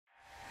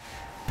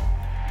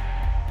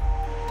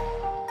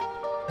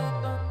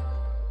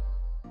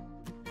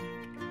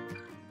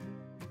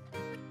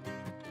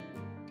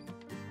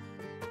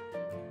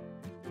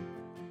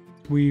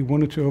we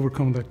wanted to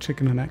overcome that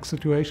chicken and egg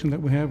situation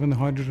that we have in the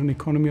hydrogen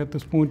economy at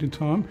this point in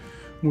time.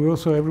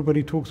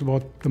 Everybody talks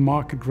about the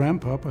market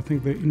ramp up. I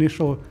think the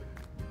initial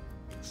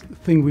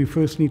thing we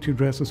first need to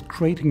address is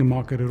creating a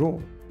market at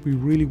all. We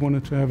really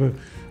wanted to have a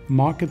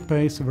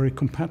market-based, a very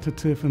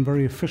competitive and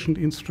very efficient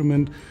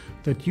instrument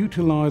that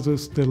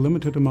utilizes the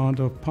limited amount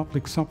of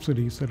public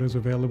subsidies that is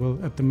available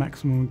at the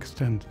maximum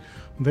extent.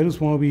 And that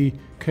is why we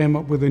came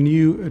up with a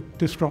new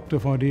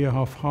disruptive idea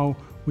of how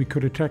we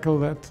could tackle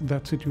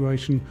that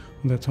situation,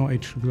 and that's how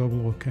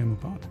H2Global came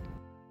about.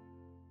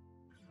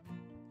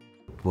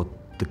 What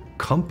the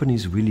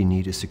companies really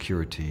need is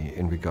security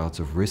in regards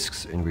of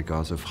risks, in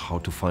regards of how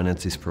to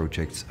finance these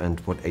projects. And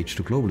what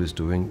H2Global is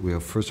doing,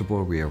 first of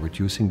all, we are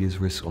reducing these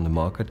risks on the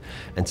market.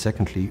 And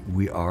secondly,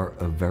 we are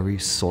a very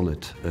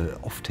solid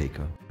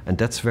off-taker. And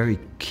that's very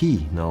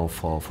key now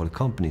for the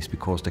companies,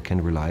 because they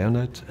can rely on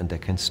it and they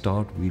can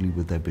start really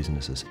with their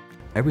businesses.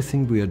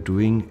 Everything we are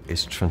doing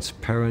is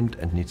transparent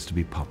and needs to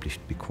be published,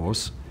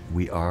 because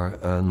we are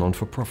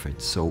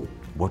non-for-profit. So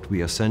what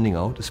we are sending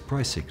out is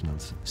price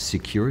signals,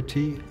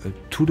 security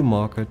to the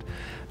market,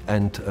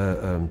 and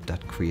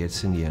that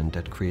creates, in the end,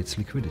 that creates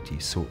liquidity.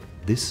 So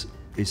this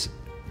is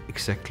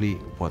exactly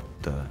what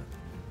the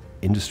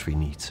industry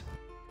needs.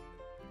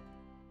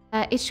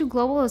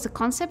 H2Global is a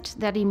concept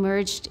that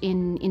emerged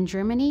in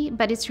Germany,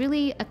 but it's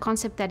really a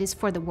concept that is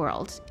for the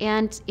world.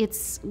 And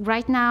it's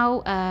right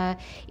now,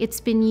 it's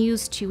been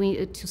used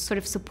to sort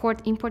of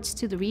support imports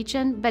to the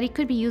region, but it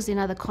could be used in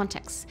other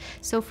contexts.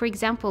 So for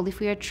example, if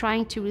we are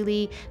trying to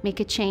really make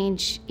a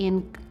change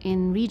in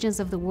regions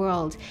of the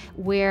world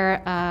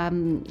where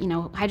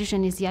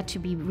hydrogen is yet to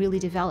be really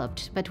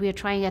developed, but we are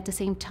trying at the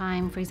same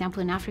time, for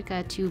example, in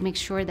Africa, to make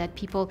sure that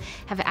people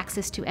have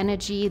access to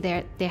energy,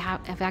 they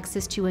have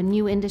access to a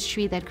new industry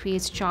that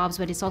creates jobs,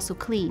 but it's also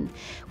clean.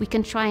 We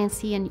can try and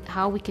see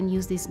how we can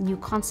use this new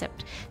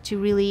concept to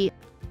really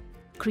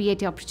create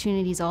the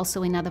opportunities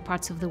also in other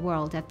parts of the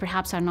world that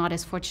perhaps are not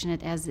as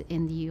fortunate as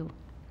in the EU.